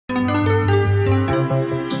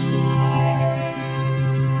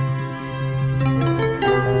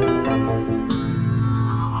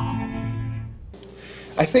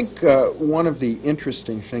think one of the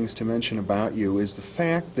interesting things to mention about you is the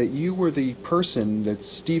fact that you were the person that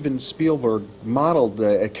Steven Spielberg modeled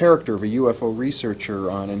a character of a UFO researcher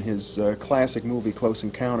on in his classic movie Close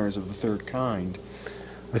Encounters of the Third Kind.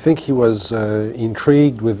 I think he was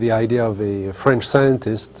intrigued with the idea of a French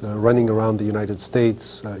scientist running around the United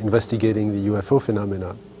States investigating the UFO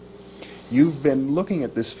phenomenon. You've been looking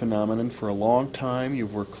at this phenomenon for a long time.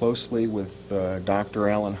 You've worked closely with Dr.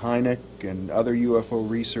 Alan Hynek and other UFO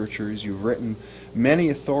researchers. You've written many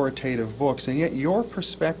authoritative books, and yet your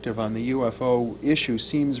perspective on the UFO issue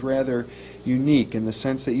seems rather unique in the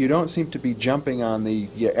sense that you don't seem to be jumping on the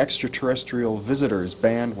extraterrestrial visitors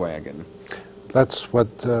bandwagon. That's what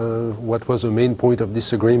was the main point of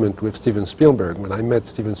disagreement with Steven Spielberg. When I met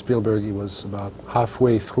Steven Spielberg, he was about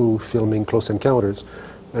halfway through filming Close Encounters,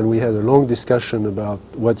 and we had a long discussion about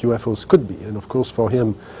what UFOs could be. And of course, for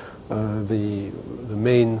him, the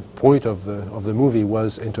main point of the movie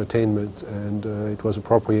was entertainment, and it was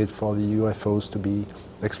appropriate for the UFOs to be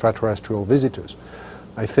extraterrestrial visitors.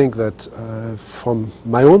 I think that from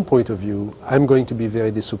my own point of view, I'm going to be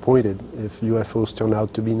very disappointed if UFOs turn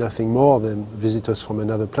out to be nothing more than visitors from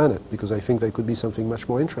another planet, because I think they could be something much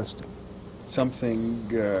more interesting. Something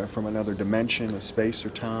from another dimension of space or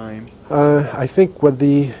time? I think what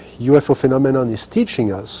the UFO phenomenon is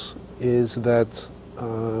teaching us is that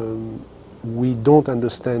we don't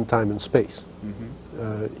understand time and space.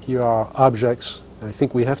 Mm-hmm. Here are objects, I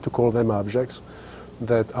think we have to call them objects,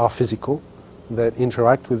 that are physical, that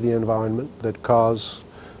interact with the environment, that cause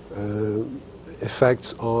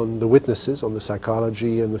effects on the witnesses, on the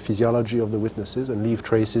psychology and the physiology of the witnesses, and leave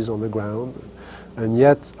traces on the ground, and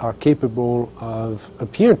yet are capable of,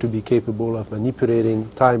 appear to be capable of manipulating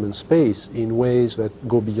time and space in ways that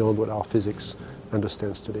go beyond what our physics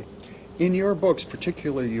understands today. In your books,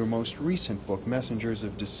 particularly your most recent book, Messengers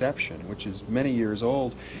of Deception, which is many years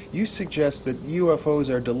old, you suggest that UFOs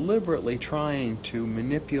are deliberately trying to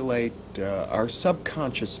manipulate our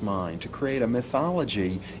subconscious mind to create a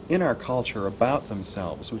mythology in our culture about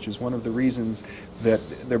themselves, which is one of the reasons that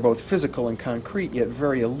they're both physical and concrete, yet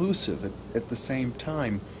very elusive at the same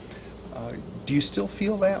time. Do you still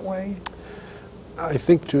feel that way? I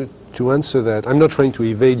think to answer that, I'm not trying to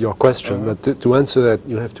evade your question, but to answer that,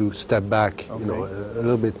 you have to step back, okay, you know, a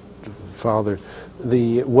little bit farther.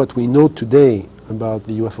 What we know today about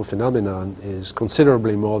the UFO phenomenon is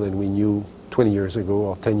considerably more than we knew 20 years ago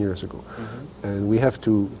or 10 years ago. Mm-hmm. And we have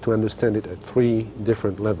to understand it at three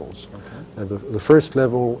different levels. Okay. And the first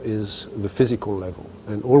level is the physical level.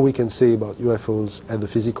 And all we can say about UFOs at the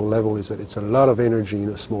physical level is that it's a lot of energy in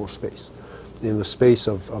a small space. In the space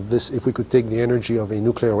of this, if we could take the energy of a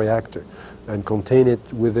nuclear reactor and contain it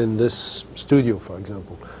within this studio, for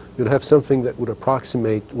example, you'd have something that would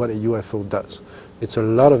approximate what a UFO does. It's a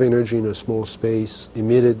lot of energy in a small space,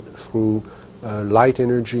 emitted through light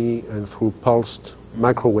energy and through pulsed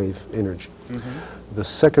microwave energy. Mm-hmm. The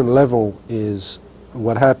second level is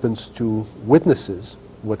what happens to witnesses,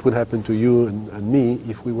 what would happen to you and me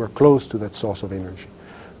if we were close to that source of energy.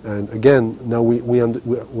 And again, now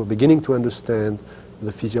we're beginning to understand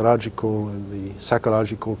the physiological and the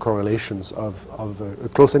psychological correlations of a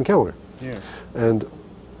close encounter. Yes. And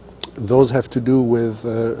those have to do with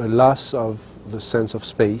a loss of the sense of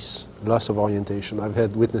space, loss of orientation. I've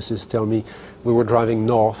had witnesses tell me we were driving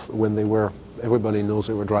north when everybody knows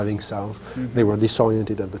they were driving south. Mm-hmm. They were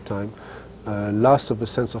disoriented at the time. Loss of a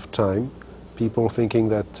sense of time, people thinking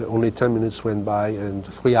that only 10 minutes went by and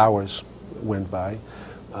 3 hours went by.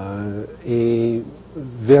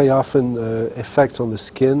 Very often effects on the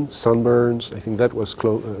skin, sunburns, I think that was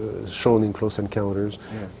shown in Close Encounters.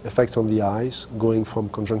 Yes. Effects on the eyes, going from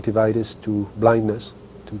conjunctivitis to blindness,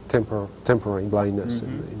 to temporary blindness.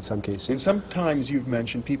 Mm-hmm. in some cases. And sometimes you've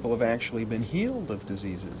mentioned people have actually been healed of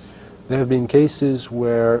diseases. There have been cases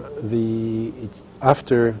where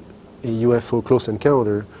after a UFO close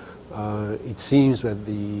encounter, it seems that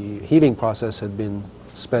the healing process had been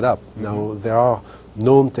sped up. Mm-hmm. Now there are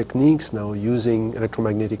known techniques now using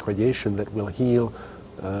electromagnetic radiation that will heal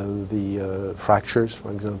the fractures,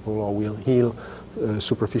 for example, or will heal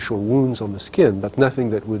superficial wounds on the skin, but nothing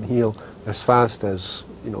that would heal as fast as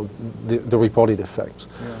the reported effects.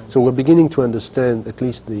 Yeah. So we're beginning to understand at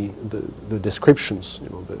least the descriptions, the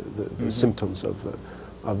mm-hmm. symptoms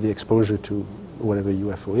of the exposure to whatever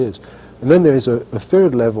UFO is. And then there is a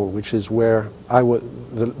third level, which is where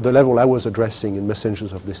the level I was addressing in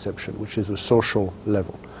Messengers of Deception, which is a social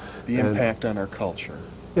level. The impact on our culture.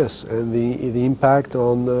 Yes, and the impact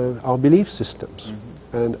on our belief systems.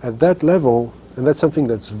 Mm-hmm. And at that level, and that's something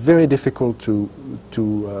that's very difficult to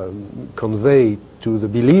convey to the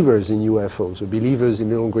believers in UFOs, the believers in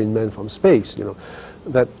little green men from space.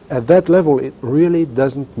 that at that level it really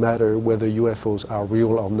doesn't matter whether UFOs are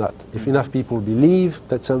real or not. If enough people believe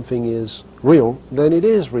that something is real, then it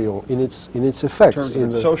is real in its effects. In terms of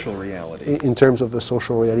its social reality. In terms of the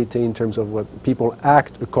social reality, in terms of what people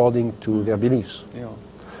act according to their beliefs. Yeah.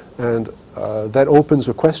 And that opens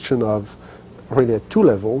a question of, really at two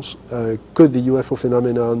levels, could the UFO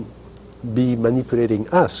phenomenon be manipulating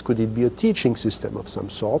us? Could it be a teaching system of some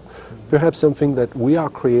sort? Perhaps something that we are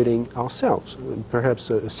creating ourselves,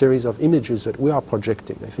 perhaps a series of images that we are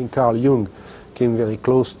projecting. I think Carl Jung came very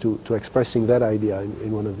close to expressing that idea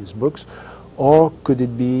in one of his books. Or could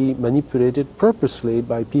it be manipulated purposely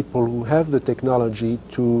by people who have the technology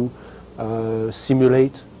to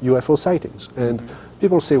simulate UFO sightings? And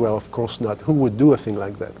people say, well, of course not. Who would do a thing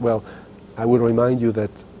like that? Well, I would remind you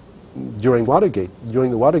that during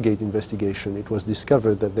the Watergate investigation, it was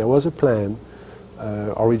discovered that there was a plan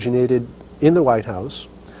originated in the White House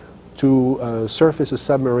to surface a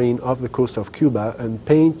submarine off the coast of Cuba and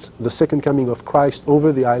paint the second coming of Christ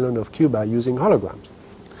over the island of Cuba using holograms.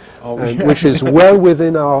 Which is well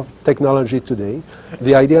within our technology today.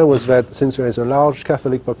 The idea was that since there is a large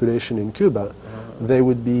Catholic population in Cuba, they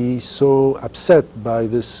would be so upset by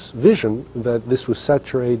this vision that this would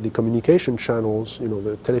saturate the communication channels,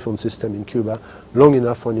 the telephone system in Cuba, long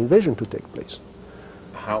enough for an invasion to take place.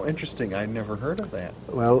 How interesting. I'd never heard of that.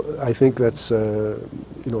 Well, I think that's a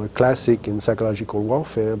classic in psychological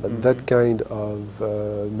warfare, but that kind of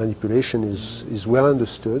manipulation is well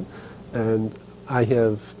understood, and I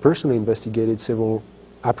have personally investigated several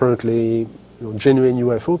apparently genuine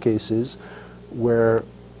UFO cases where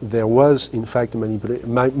there was, in fact, a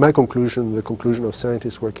manipulation. My conclusion, the conclusion of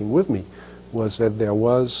scientists working with me, was that there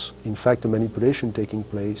was, in fact, a manipulation taking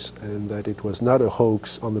place, and that it was not a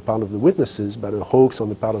hoax on the part of the witnesses, but a hoax on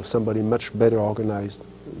the part of somebody much better organized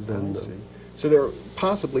than... So there are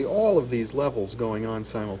possibly all of these levels going on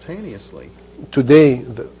simultaneously. Today,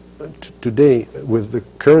 today, with the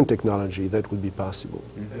current technology, that would be possible.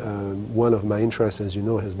 One of my interests, as you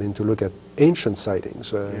know, has been to look at ancient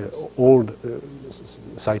sightings, old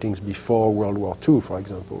sightings before World War II, for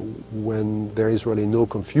example, when there is really no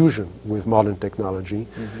confusion with modern technology.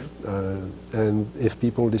 And if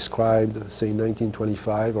people described, say, in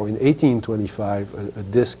 1925 or in 1825, a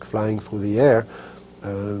disc flying through the air,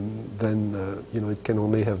 then it can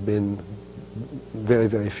only have been very,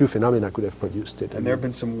 very few phenomena could have produced it. And there have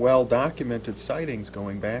been some well-documented sightings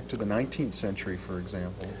going back to the 19th century, for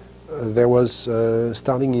example. There was,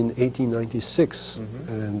 starting in 1896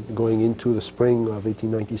 and going into the spring of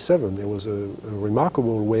 1897, there was a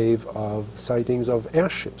remarkable wave of sightings of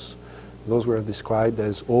airships. Those were described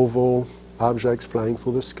as oval objects flying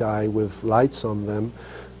through the sky with lights on them.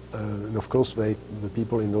 And of course, the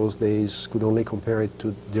people in those days could only compare it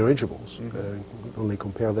to dirigibles, could only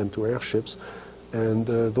compare them to airships. And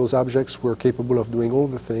those objects were capable of doing all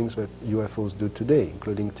the things that UFOs do today,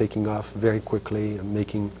 including taking off very quickly and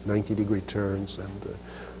making 90-degree turns and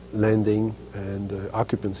landing and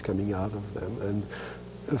occupants coming out of them. And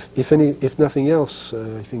if nothing else,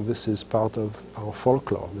 I think this is part of our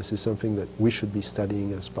folklore. This is something that we should be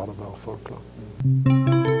studying as part of our folklore.